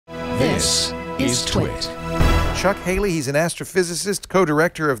This is TWiT. Chuck Hailey, he's an astrophysicist,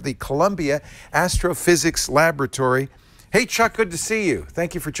 co-director of the Columbia Astrophysics Laboratory. Hey, Chuck, good to see you.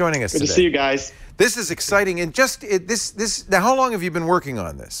 Thank you for joining us today. Good to see you guys. This is exciting. And now, how long have you been working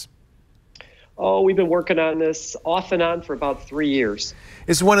on this? Oh, we've been working on this off and on for about 3 years.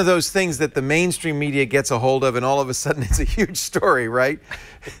 It's one of those things that the mainstream media gets a hold of, and all of a sudden it's a huge story, right?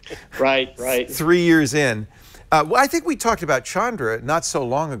 Right. 3 years in. Well, I think we talked about Chandra not so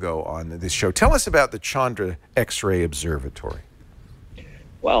long ago on this show. Tell us about the Chandra X-ray Observatory.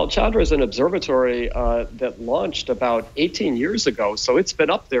 Well, Chandra is an observatory that launched about 18 years ago, so it's been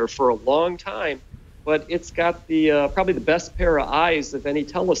up there for a long time. But it's got the probably the best pair of eyes of any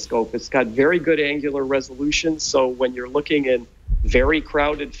telescope. It's got very good angular resolution, so when you're looking in very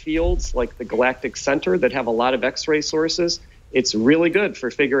crowded fields like the galactic center that have a lot of X-ray sources, it's really good for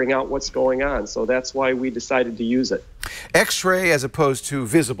figuring out what's going on. So that's why we decided to use it. X-ray as opposed to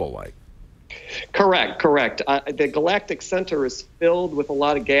visible light. Correct. The galactic center is filled with a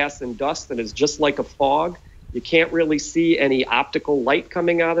lot of gas and dust and is just like a fog. You can't really see any optical light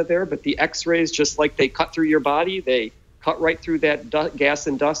coming out of there, but the X-rays, just like they cut through your body, they cut right through that gas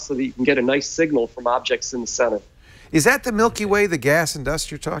and dust so that you can get a nice signal from objects in the center. Is that the Milky Way, the gas and dust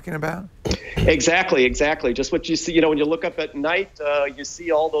you're talking about? Exactly. Just what you see, when you look up at night, you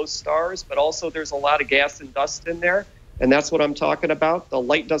see all those stars, but also there's a lot of gas and dust in there. And that's what I'm talking about. The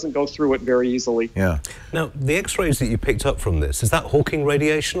light doesn't go through it very easily. Yeah. Now, the X-rays that you picked up from this, is that Hawking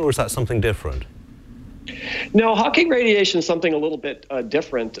radiation or is that something different? No, Hawking radiation is something a little bit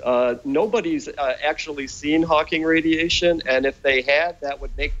different. Nobody's actually seen Hawking radiation, and if they had, that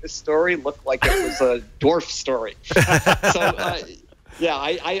would make this story look like it was a dwarf story.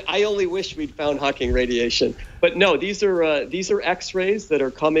 I only wish we'd found Hawking radiation. But no, these are X-rays that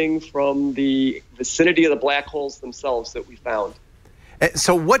are coming from the vicinity of the black holes themselves that we found.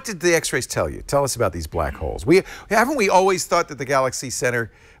 So what did the X-rays tell you? Tell us about these black holes. Haven't we always thought that the galaxy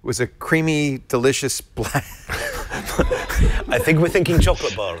center was a creamy, delicious black... I think we're thinking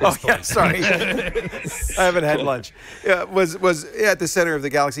chocolate bar. Sorry. I haven't had lunch. Was at the center of the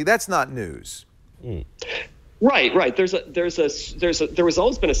galaxy. That's not news. Right. There was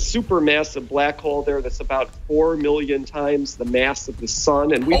always been a supermassive black hole there that's about 4 million times the mass of the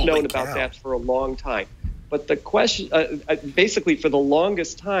sun, and we've known about that for a long time. But the question, basically for the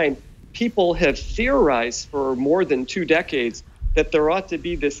longest time, people have theorized for more than 2 decades that there ought to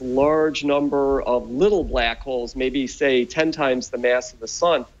be this large number of little black holes, maybe say 10 times the mass of the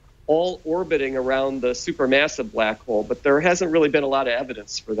sun, all orbiting around the supermassive black hole. But there hasn't really been a lot of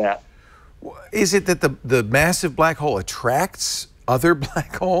evidence for that. Is it that the massive black hole attracts other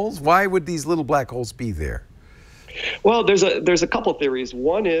black holes? Why would these little black holes be there? Well, there's a couple theories.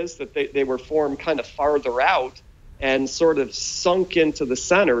 One is that they were formed kind of farther out and sort of sunk into the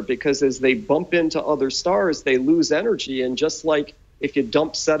center, because as they bump into other stars, they lose energy. And just like if you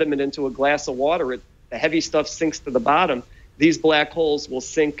dump sediment into a glass of water, the heavy stuff sinks to the bottom. These black holes will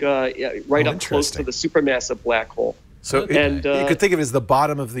sink right up close to the supermassive black hole. So you could think of it as the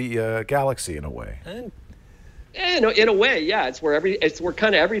bottom of the galaxy in a way. In a way, yeah. It's where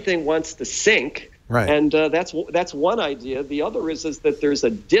kind of everything wants to sink. Right. And that's one idea. The other is that there's a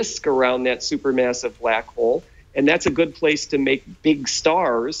disk around that supermassive black hole, and that's a good place to make big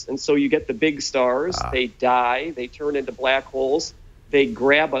stars. And so you get the big stars, they die, they turn into black holes, they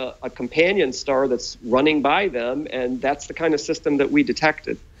grab a companion star that's running by them, and that's the kind of system that we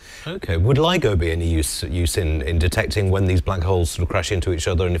detected. Okay. Would LIGO be any use in detecting when these black holes sort of crash into each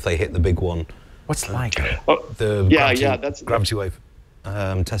other and if they hit the big one? What's LIGO? The gravity wave.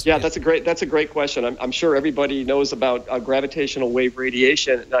 Test. Yeah, that's a great question. I'm sure everybody knows about gravitational wave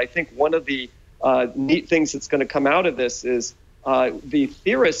radiation, and I think one of the neat things that's going to come out of this is the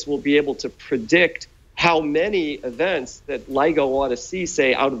theorists will be able to predict how many events that LIGO ought to see,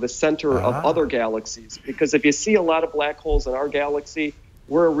 say, out of the center of other galaxies. Because if you see a lot of black holes in our galaxy,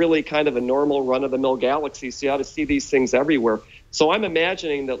 we're really kind of a normal run-of-the-mill galaxy, so you ought to see these things everywhere. So I'm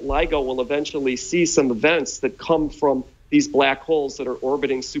imagining that LIGO will eventually see some events that come from these black holes that are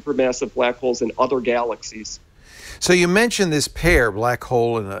orbiting supermassive black holes in other galaxies. So you mentioned this pair, black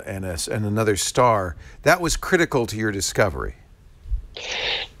hole and another star. That was critical to your discovery.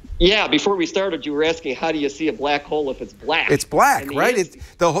 Yeah, before we started, you were asking, how do you see a black hole if it's black? It's black, right?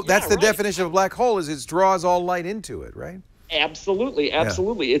 That's the definition of a black hole, is it draws all light into it, right? Absolutely. Yeah.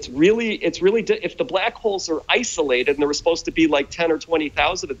 It's really if the black holes are isolated, and there were supposed to be like 10 or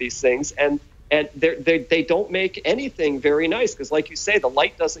 20,000 of these things, and they don't make anything very nice, because like you say, the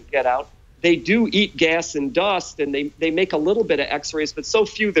light doesn't get out. They do eat gas and dust, and they make a little bit of X-rays, but so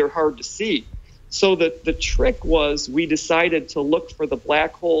few they're hard to see. So the trick was we decided to look for the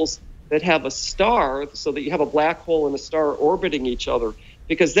black holes that have a star, so that you have a black hole and a star orbiting each other,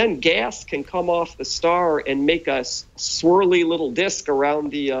 because then gas can come off the star and make a swirly little disk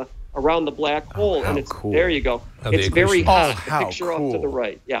around the black hole. And it's cool. There you go. It's very hot. The picture off to the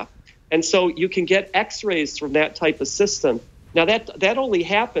right. Yeah. And so you can get X-rays from that type of system. Now that only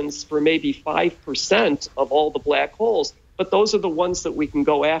happens for maybe 5% of all the black holes, but those are the ones that we can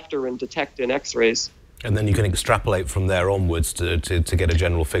go after and detect in X-rays. And then you can extrapolate from there onwards to get a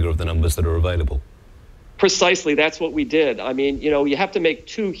general figure of the numbers that are available. Precisely, that's what we did. I mean, you have to make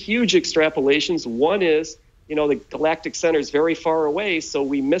two huge extrapolations. One is, the galactic center is very far away, so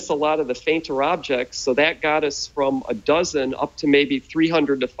we miss a lot of the fainter objects. So that got us from a dozen up to maybe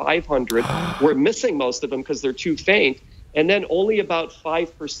 300 to 500. We're missing most of them because they're too faint. And then only about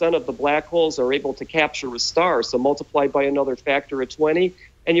 5% of the black holes are able to capture a star. So multiplied by another factor of 20,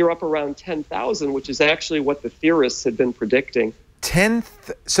 and you're up around 10,000, which is actually what the theorists had been predicting.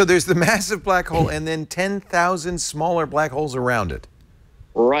 So there's the massive black hole and then 10,000 smaller black holes around it.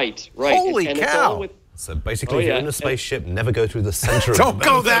 Right. Holy and cow! It's all with, So basically, if you're in a spaceship, never go through the center Don't of,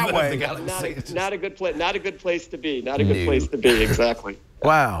 go that way. the galaxy. Not a good place. Not a good place to be. Not a good place to be. Exactly.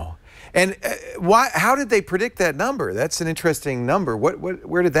 Wow. And how did they predict that number? That's an interesting number.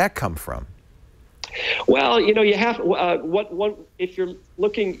 Where did that come from? Well, you have if you're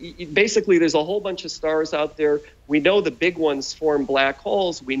looking, basically there's a whole bunch of stars out there. We know the big ones form black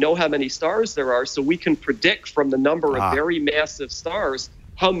holes. We know how many stars there are, so we can predict from the number of very massive stars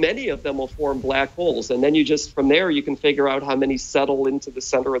how many of them will form black holes. And then from there, you can figure out how many settle into the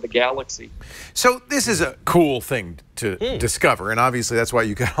center of the galaxy. So this is a cool thing to discover, and obviously that's why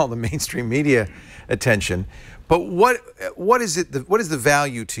you got all the mainstream media attention. But what is the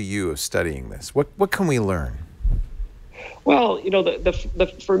value to you of studying this? What can we learn? Well,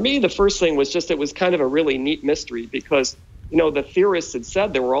 for me, the first thing was just it was kind of a really neat mystery because, the theorists had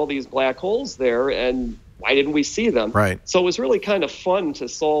said there were all these black holes there, and why didn't we see them? Right. So it was really kind of fun to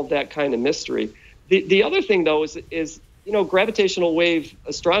solve that kind of mystery. The other thing, though, is gravitational wave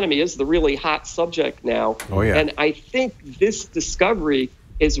astronomy is the really hot subject now. Oh, yeah. And I think this discovery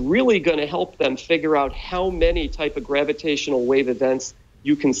is really going to help them figure out how many type of gravitational wave events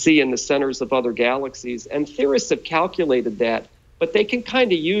you can see in the centers of other galaxies. And theorists have calculated that, but they can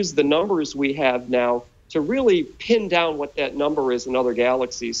kind of use the numbers we have now to really pin down what that number is in other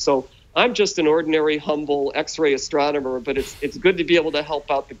galaxies. So I'm just an ordinary, humble X-ray astronomer, but it's good to be able to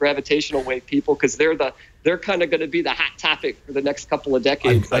help out the gravitational wave people because they're kind of going to be the hot topic for the next couple of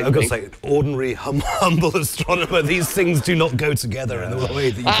decades. I've got to say, ordinary, humble astronomer, these things do not go together in the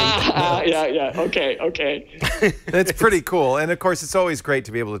way that you think. Yeah. Okay. That's pretty cool. And of course, it's always great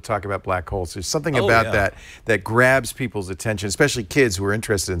to be able to talk about black holes. There's something about that grabs people's attention, especially kids who are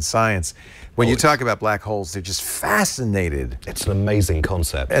interested in science. When you talk about black holes, they're just fascinated. It's an amazing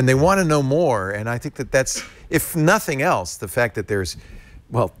concept. And they want to know more. And I think that's, if nothing else, the fact that there's,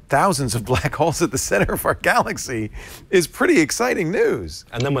 thousands of black holes at the center of our galaxy is pretty exciting news.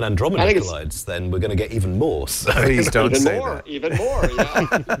 And then when Andromeda collides, then we're going to get even more. So. Please don't say that. Even more,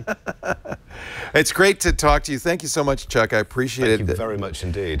 yeah. It's great to talk to you. Thank you so much, Chuck. I appreciate it. Thank you very much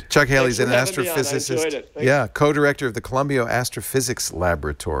indeed. Chuck Hailey's an astrophysicist. I enjoyed it. Yeah, co-director of the Columbia Astrophysics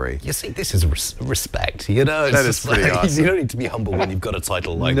Laboratory. You see, this is respect. It's that is pretty awesome. You don't need to be humble when you've got a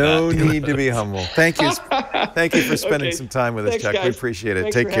title like that. No need to be humble. Thank you. Thank you for spending some time with us, Chuck. Guys. We appreciate it.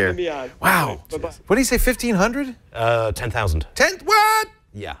 Thanks Take for care. having me on. Wow. Bye-bye. What did he say? 1,500? 10,000. 10? What?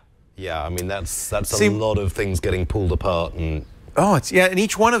 Yeah. I mean, that's a lot of things getting pulled apart and. Oh, and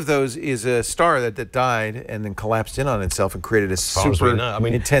each one of those is a star that died and then collapsed in on itself and created a super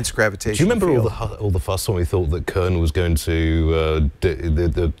intense gravitational Do you remember field. all the fuss when we thought that CERN was going to,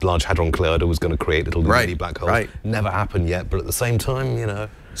 the Large Hadron Collider was going to create little mini black holes? Right. Never happened yet, but at the same time,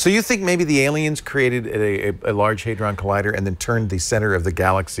 So you think maybe the aliens created a Large Hadron Collider and then turned the center of the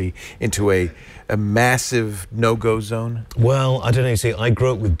galaxy into a massive no-go zone? Well, I don't know. You see, I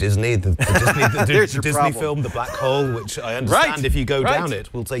grew up with Disney, the Disney film, The Black Hole, which I understand if you go down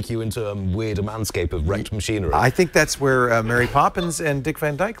it will take you into a weird landscape of wrecked machinery. I think that's where Mary Poppins and Dick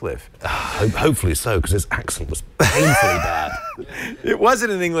Van Dyke live. Hopefully so, because his accent was painfully bad. It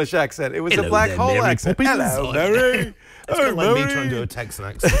wasn't an English accent. It was a black hole Mary accent. Poppins. Hello, Mary. It's kind of like me trying to do a Texan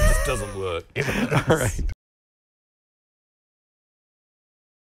accent. It just doesn't work. All right.